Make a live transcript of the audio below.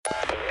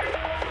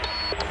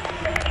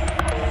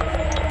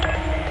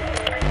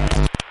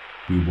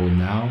We will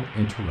now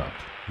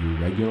interrupt your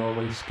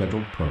regularly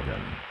scheduled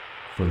programming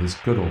for this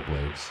Good Old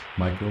Blades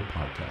micro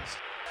podcast.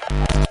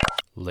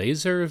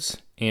 Lasers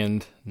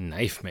and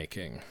knife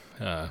making,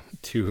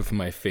 two of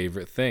my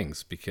favorite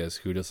things, because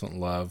who doesn't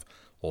love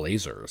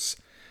lasers?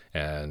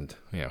 And,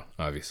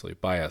 obviously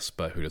bias,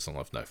 but who doesn't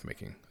love knife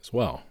making as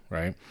well,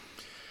 right?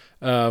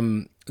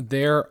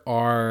 There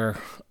are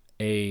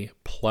a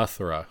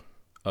plethora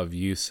of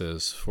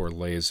uses for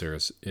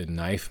lasers in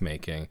knife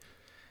making,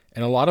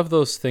 and a lot of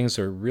those things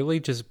are really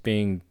just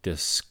being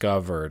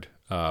discovered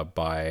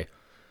by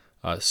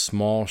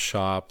small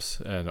shops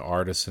and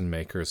artisan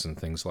makers and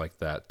things like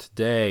that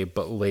today,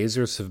 but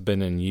lasers have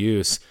been in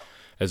use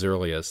as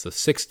early as the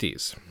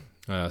 60s,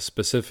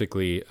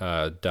 specifically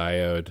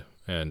diode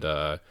and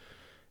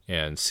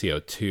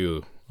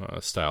CO2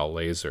 style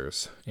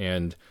lasers.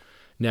 And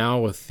now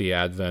with the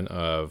advent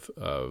of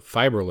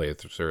fiber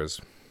lasers,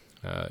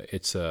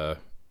 it's a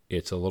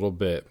little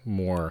bit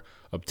more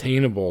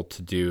obtainable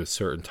to do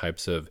certain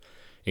types of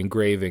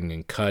engraving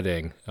and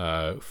cutting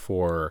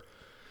for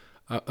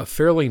a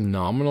fairly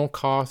nominal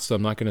cost. So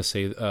I'm not going to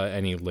say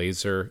any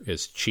laser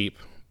is cheap,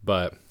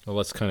 but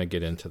let's kind of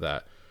get into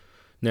that.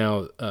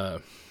 Now,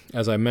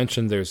 as I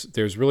mentioned,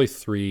 there's really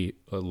three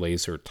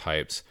laser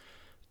types: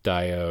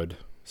 diode,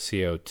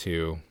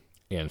 CO2,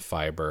 and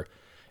fiber.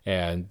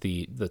 And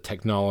the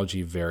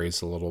technology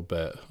varies a little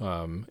bit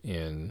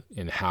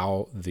in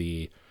how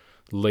the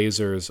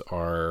lasers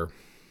are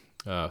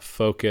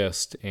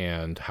focused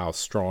and how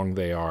strong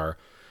they are,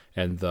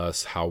 and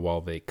thus how well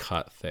they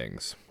cut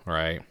things,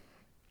 right?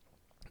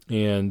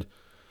 And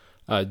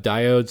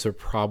diodes are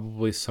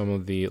probably some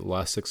of the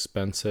less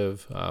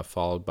expensive,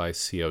 followed by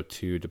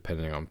CO2,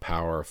 depending on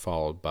power,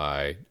 followed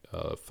by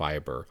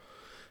fiber.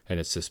 And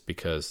it's just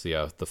because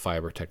the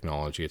fiber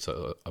technology, it's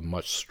a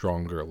much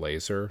stronger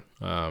laser,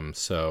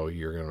 so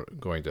you're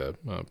going to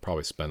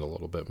probably spend a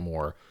little bit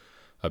more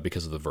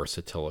because of the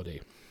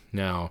versatility.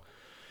 Now,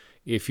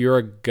 if you're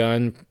a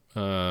gun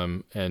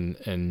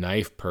and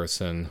knife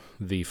person,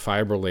 the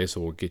fiber laser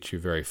will get you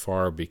very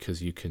far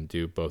because you can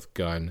do both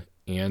gun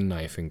and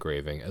knife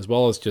engraving, as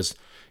well as just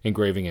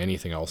engraving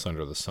anything else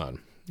under the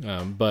sun.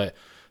 But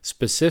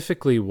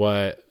specifically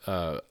I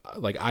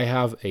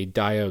have a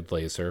diode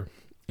laser,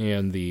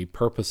 and the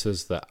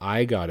purposes that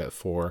I got it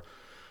for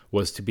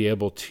was to be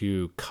able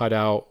to cut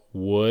out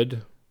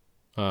wood,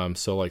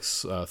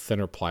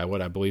 thinner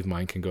plywood. I believe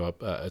mine can go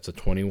up, it's a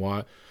 20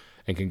 watt,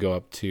 and can go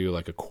up to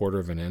like a quarter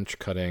of an inch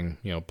cutting,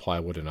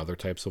 plywood and other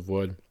types of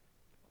wood.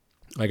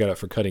 I got it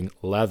for cutting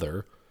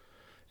leather,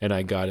 and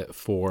I got it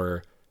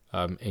for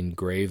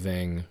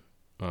engraving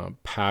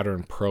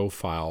pattern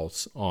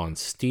profiles on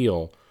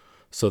steel,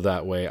 so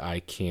that way I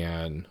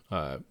can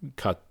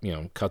cut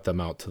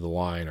them out to the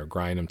line or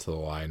grind them to the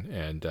line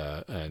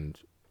and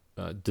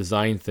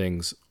design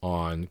things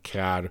on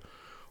CAD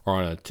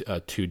or on a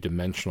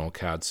two-dimensional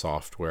CAD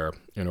software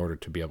in order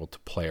to be able to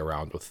play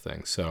around with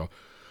things. So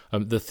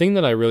the thing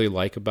that I really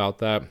like about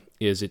that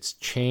is it's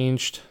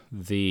changed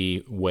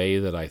the way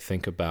that I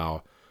think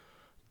about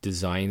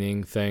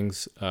designing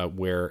things,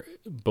 where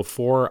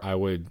before I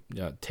would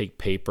take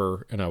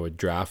paper and I would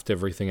draft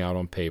everything out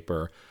on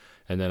paper,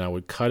 and then I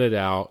would cut it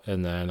out,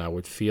 and then I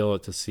would feel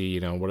it to see,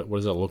 what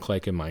does it look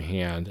like in my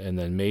hand, and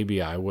then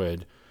maybe I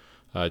would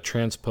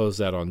transpose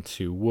that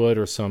onto wood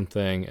or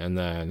something, and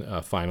then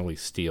finally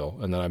steel,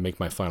 and then I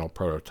make my final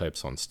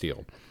prototypes on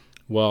steel.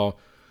 Well,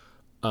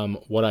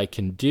 what I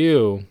can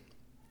do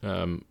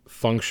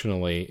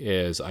functionally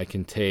is I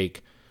can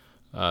take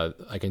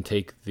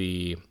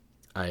the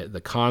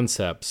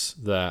concepts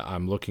that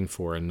I'm looking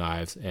for in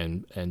knives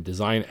and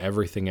design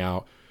everything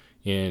out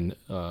in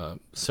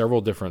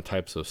several different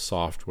types of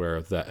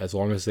software, that as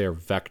long as they're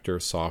vector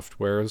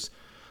softwares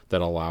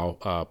that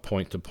allow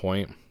point to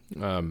point,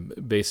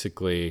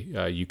 basically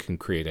you can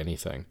create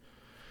anything,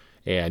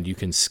 and you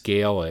can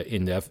scale it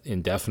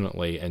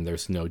indefinitely, and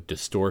there's no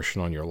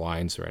distortion on your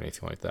lines or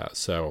anything like that.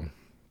 So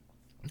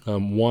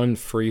one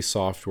free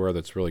software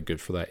that's really good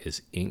for that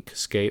is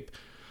Inkscape.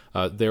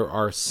 There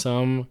are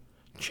some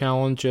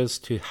challenges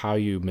to how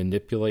you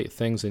manipulate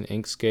things in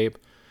Inkscape,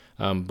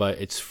 but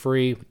it's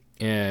free,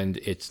 and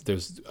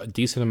there's a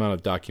decent amount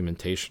of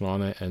documentation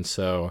on it, and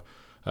so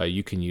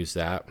you can use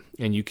that.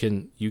 And you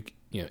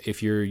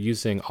if you're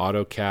using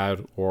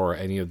AutoCAD or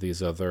any of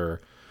these other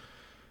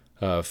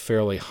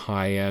fairly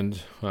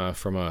high-end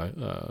from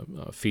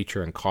a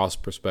feature and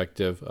cost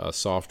perspective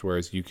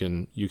softwares,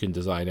 you can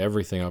design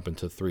everything up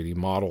into 3D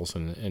models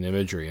and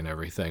imagery and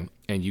everything,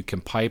 and you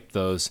can pipe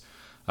those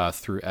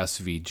through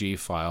SVG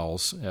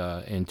files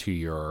into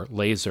your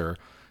laser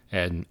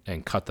and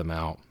cut them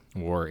out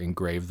or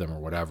engrave them or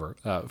whatever.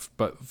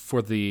 But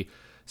for the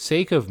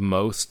sake of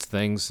most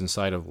things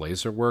inside of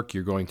laser work,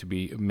 you're going to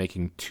be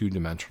making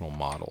two-dimensional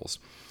models.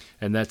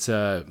 And that's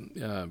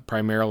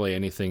primarily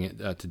anything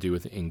to do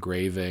with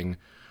engraving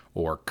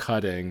or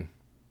cutting,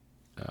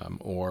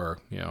 or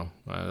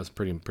that's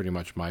pretty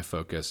much my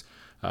focus.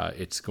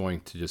 It's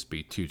going to just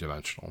be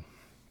two-dimensional.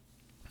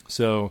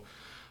 So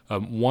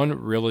One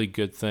really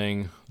good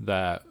thing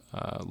that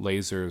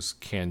lasers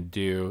can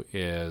do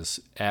is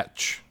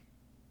etch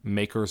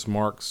maker's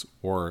marks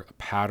or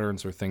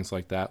patterns or things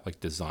like that, like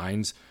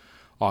designs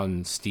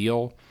on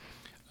steel.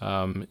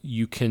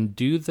 You can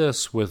do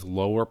this with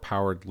lower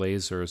powered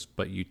lasers,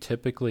 but you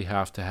typically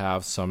have to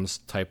have some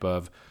type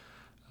of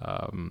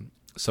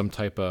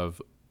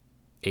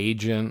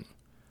agent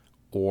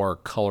or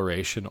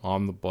coloration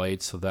on the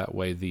blade, so that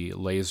way the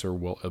laser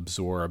will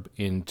absorb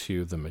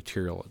into the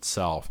material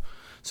itself.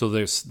 So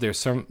there's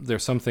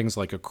some things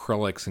like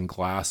acrylics and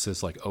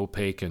glasses, like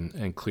opaque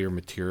and clear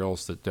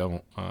materials that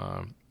don't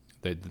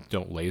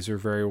laser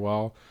very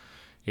well.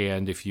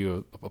 And if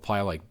you apply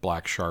like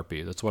black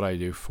Sharpie, that's what I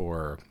do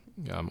for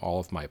all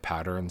of my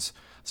patterns.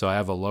 So I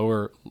have a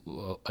lower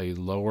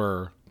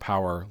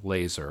power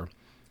laser,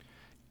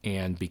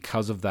 and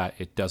because of that,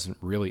 it doesn't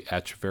really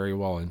etch very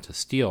well into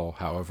steel.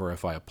 However,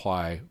 if I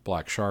apply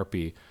black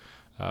Sharpie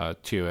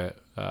to it,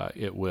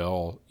 it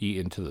will eat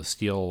into the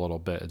steel a little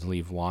bit and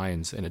leave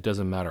lines. And it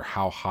doesn't matter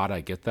how hot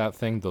I get that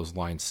thing; those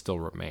lines still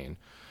remain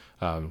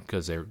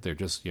because they're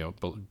just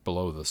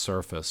below the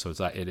surface. So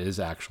it is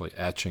actually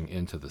etching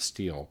into the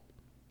steel.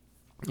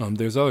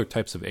 There's other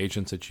types of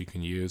agents that you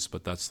can use,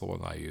 but that's the one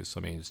I use. I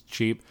mean, it's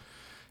cheap,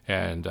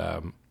 and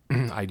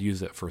I'd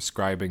use it for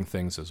scribing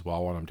things as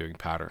well when I'm doing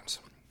patterns.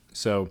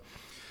 So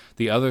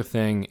the other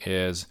thing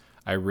is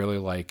I really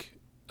like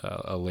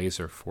a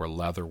laser for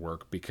leather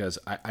work, because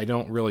I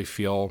don't really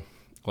feel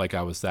like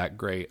I was that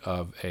great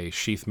of a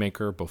sheath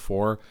maker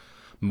before,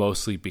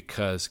 mostly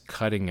because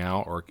cutting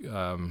out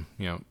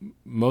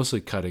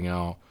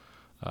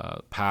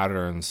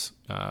patterns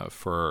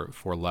for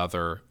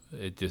leather,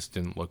 it just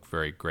didn't look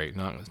very great,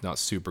 not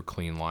super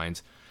clean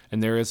lines.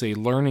 And there is a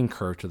learning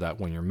curve to that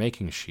when you're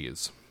making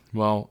sheaths.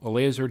 Well, a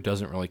laser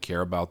doesn't really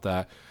care about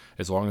that.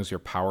 As long as your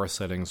power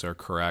settings are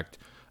correct,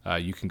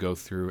 you can go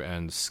through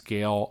and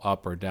scale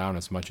up or down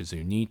as much as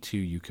you need to.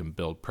 You can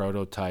build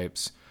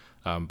prototypes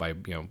by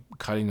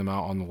cutting them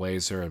out on the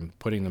laser and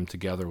putting them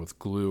together with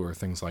glue or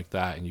things like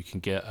that, and you can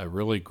get a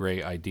really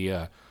great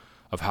idea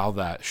of how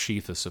that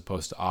sheath is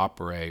supposed to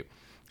operate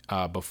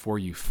before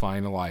you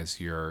finalize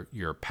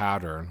your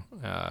pattern,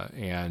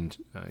 and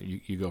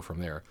you go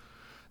from there.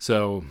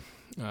 So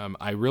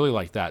I really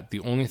like that. The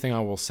only thing I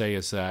will say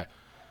is that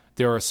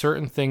there are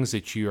certain things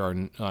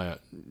that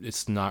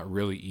it's not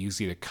really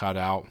easy to cut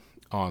out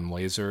on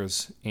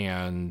lasers,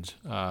 and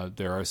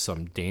there are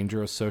some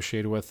danger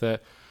associated with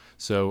it.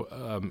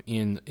 So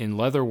in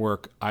leather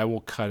work, I will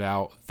cut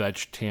out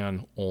veg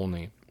tan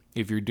only.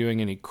 If you're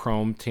doing any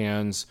chrome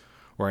tans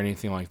or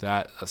anything like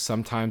that,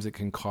 sometimes it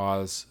can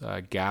cause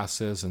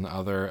gases and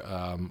other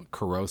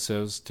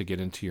corrosives to get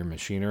into your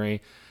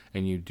machinery,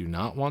 and you do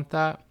not want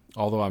that.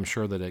 Although I'm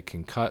sure that it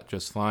can cut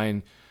just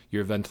fine,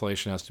 your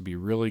ventilation has to be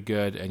really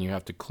good, and you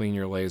have to clean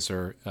your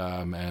laser,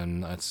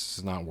 and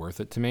that's not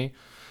worth it to me.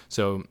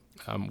 So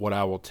what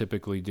I will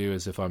typically do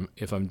is if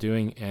I'm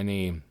doing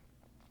any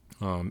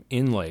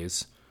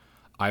inlays,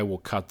 I will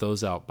cut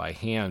those out by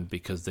hand,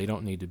 because they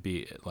don't need to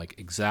be like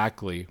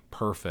exactly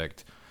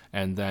perfect.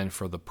 And then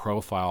for the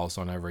profiles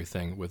on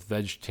everything with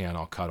veg tan,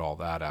 I'll cut all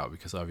that out,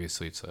 because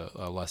obviously it's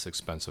a less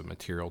expensive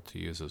material to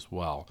use as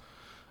well.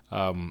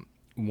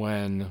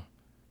 When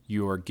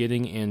you are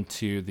getting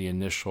into the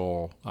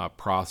initial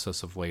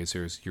process of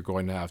lasers, you're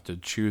going to have to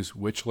choose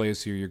which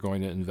laser you're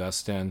going to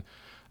invest in.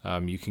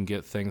 You can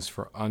get things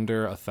for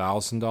under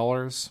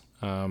 $1,000.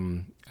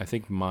 I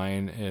think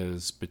mine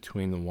is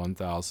between the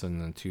 $1,000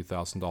 and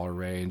 $2,000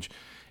 range.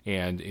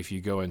 And if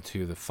you go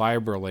into the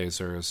fiber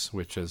lasers,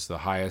 which is the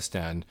highest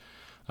end,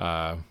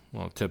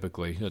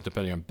 typically,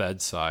 depending on bed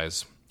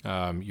size,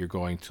 you're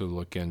going to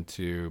look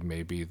into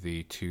maybe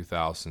the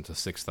 $2,000 to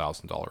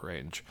 $6,000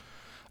 range.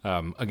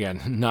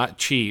 Again, not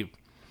cheap,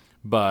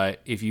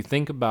 but if you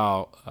think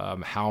about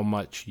how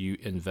much you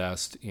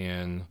invest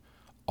in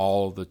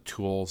all of the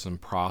tools and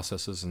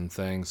processes and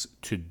things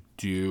to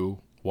do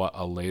what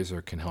a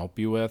laser can help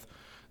you with.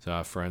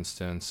 So, for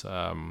instance,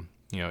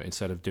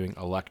 instead of doing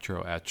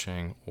electro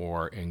etching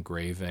or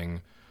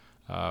engraving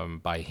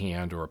by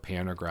hand or a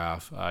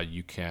pantograph,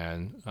 you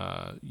can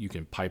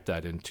pipe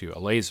that into a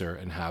laser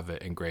and have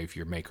it engrave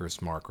your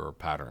maker's mark or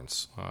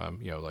patterns,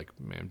 like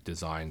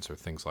designs or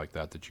things like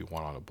that you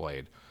want on a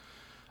blade.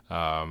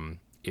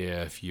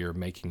 If you're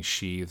making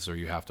sheaths or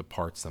you have to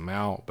parts them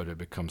out, but it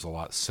becomes a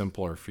lot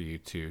simpler for you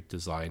to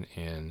design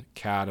in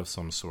CAD of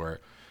some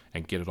sort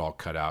and get it all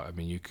cut out. I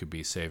mean, you could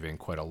be saving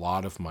quite a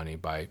lot of money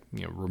by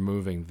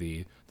removing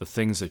the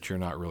things that you're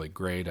not really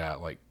great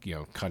at, like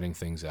cutting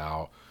things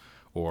out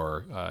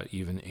or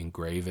even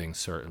engraving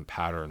certain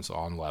patterns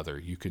on leather.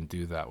 You can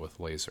do that with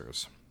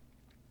lasers.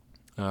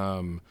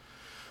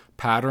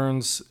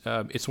 Patterns,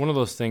 it's one of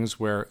those things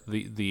where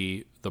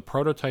the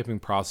prototyping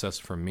process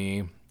for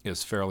me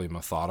is fairly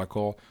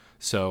methodical,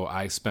 so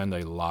I spend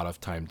a lot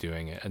of time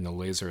doing it, and the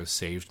laser has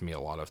saved me a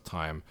lot of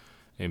time.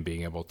 and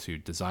being able to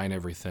design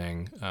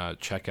everything,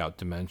 check out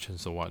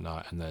dimensions and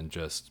whatnot, and then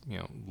just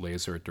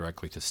laser it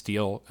directly to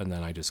steel, and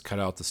then I just cut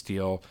out the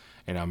steel,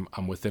 and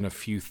I'm within a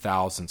few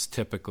thousandths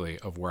typically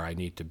of where I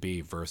need to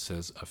be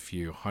versus a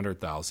few hundred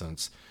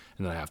thousandths,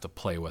 and then I have to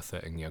play with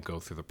it and go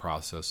through the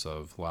process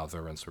of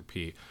lather, rinse,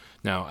 repeat.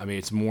 Now, I mean,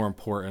 it's more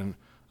important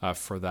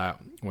for that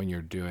when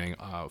you're doing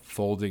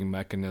folding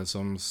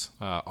mechanisms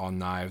on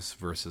knives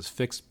versus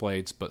fixed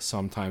blades, but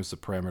sometimes the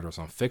parameters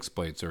on fixed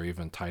blades are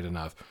even tight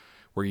enough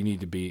where you need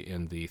to be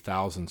in the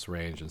thousandths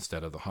range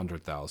instead of the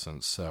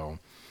 100,000ths. So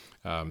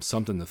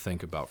something to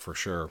think about for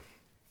sure.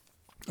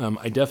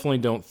 I definitely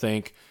don't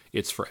think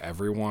it's for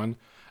everyone.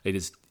 It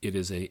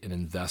is an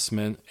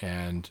investment,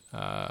 and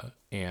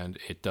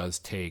it does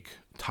take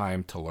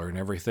time to learn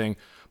everything.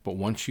 But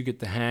once you get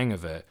the hang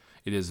of it,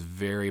 it is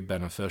very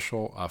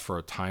beneficial for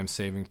a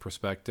time-saving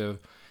perspective.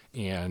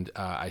 And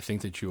I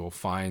think that you will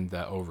find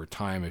that over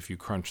time, if you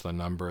crunch the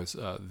numbers,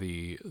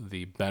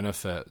 the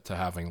benefit to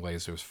having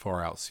lasers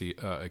far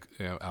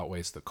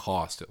outweighs the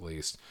cost, at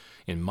least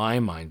in my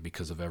mind,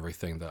 because of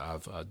everything that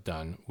I've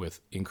done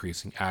with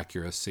increasing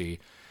accuracy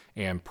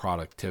and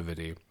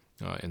productivity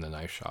in the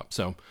knife shop.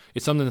 So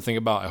it's something to think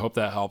about. I hope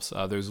that helps.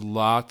 There's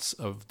lots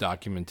of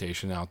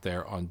documentation out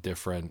there on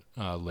different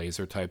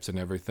laser types and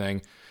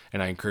everything,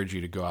 and I encourage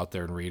you to go out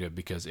there and read it,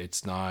 because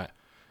it's not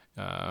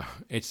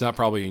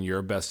probably in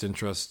your best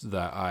interest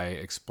that I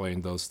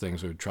explain those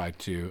things or try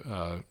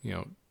to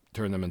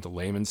turn them into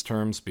layman's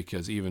terms,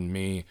 because even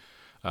me,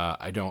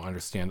 I don't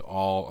understand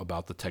all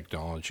about the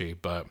technology.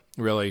 But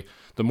really,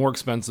 the more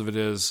expensive it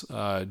is,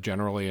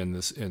 generally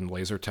in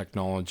laser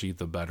technology,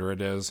 the better it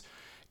is,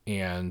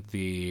 and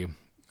the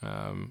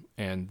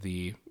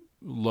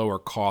lower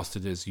cost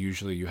it is.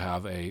 Usually, you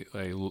have a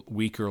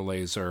weaker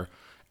laser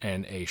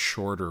and a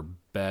shorter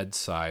bed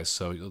size,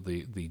 so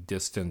the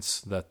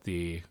distance that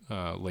the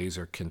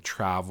laser can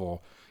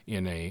travel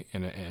in an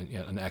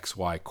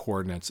XY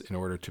coordinates in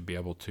order to be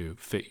able to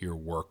fit your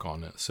work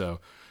on it. So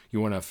you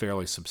want a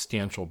fairly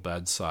substantial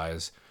bed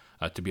size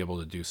to be able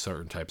to do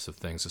certain types of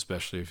things,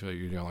 especially if you're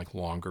doing like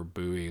longer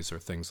buoys or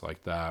things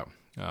like that.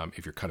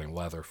 If you're cutting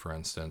leather, for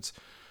instance,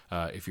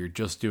 if you're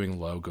just doing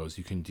logos,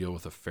 you can deal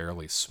with a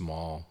fairly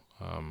small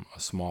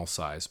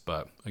size.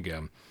 But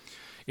again,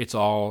 it's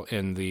all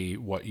in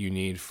what you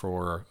need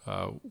for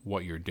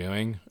what you're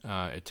doing.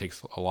 It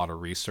takes a lot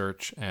of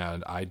research,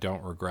 and I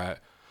don't regret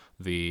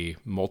the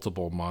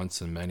multiple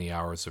months and many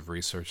hours of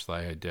research that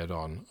I did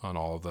on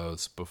all of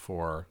those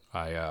before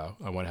I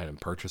went ahead and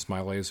purchased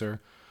my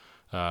laser.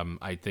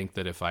 I think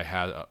that if I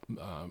had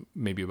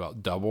maybe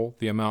about double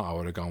the amount, I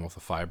would have gone with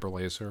a fiber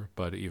laser.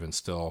 But even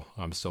still,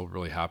 I'm still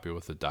really happy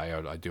with the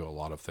diode. I do a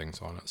lot of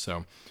things on it.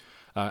 So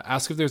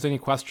ask if there's any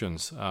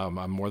questions.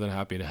 I'm more than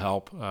happy to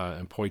help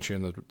and point you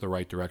in the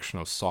right direction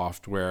of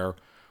software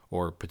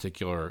or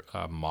particular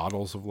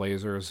models of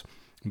lasers.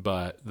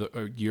 But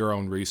your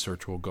own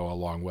research will go a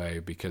long way,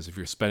 because if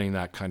you're spending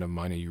that kind of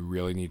money, you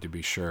really need to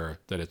be sure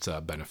that it's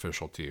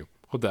beneficial to you.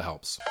 Hope that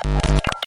helps.